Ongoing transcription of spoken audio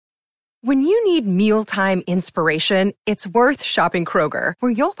When you need mealtime inspiration, it's worth shopping Kroger,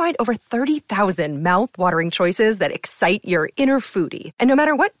 where you'll find over 30,000 mouth-watering choices that excite your inner foodie. And no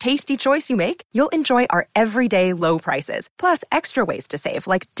matter what tasty choice you make, you'll enjoy our everyday low prices, plus extra ways to save,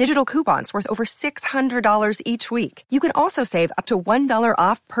 like digital coupons worth over $600 each week. You can also save up to $1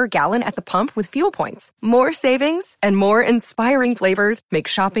 off per gallon at the pump with fuel points. More savings and more inspiring flavors make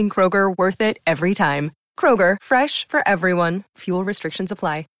shopping Kroger worth it every time. Kroger, fresh for everyone. Fuel restrictions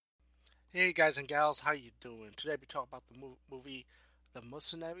apply. Hey guys and gals, how you doing? Today we talk about the movie The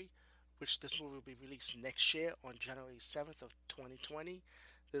Mercenary, which this movie will be released next year on January 7th of 2020.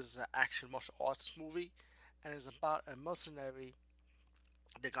 This is an action martial arts movie, and it's about a mercenary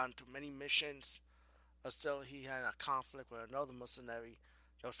that got into many missions until he had a conflict with another mercenary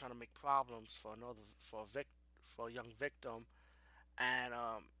that was trying to make problems for a young victim, and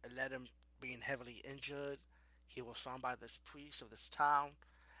it led him being heavily injured. He was found by this priest of this town,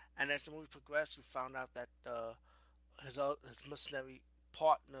 and as the movie progressed, we found out that his mercenary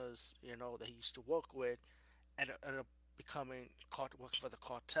partners, that he used to work with, ended up working for the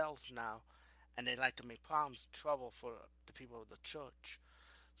cartels now, and they like to make problems, trouble for the people of the church.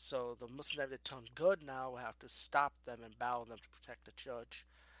 So the mercenary that turned good now will have to stop them and battle them to protect the church.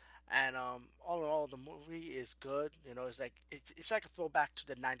 And all in all, the movie is good. It's like a throwback to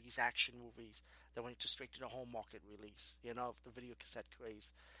the '90s action movies that went to straight to the home market release. The video cassette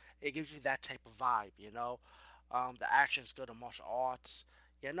craze. It gives you that type of vibe. The action's good, the martial arts.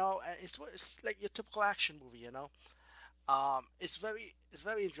 And it's like your typical action movie. It's very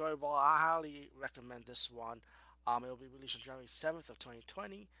enjoyable. I highly recommend this one. It will be released on January 7th of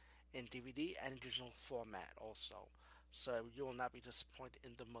 2020 in DVD and digital format also. So you will not be disappointed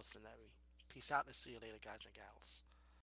in The Mercenary. Peace out and see you later, guys and gals.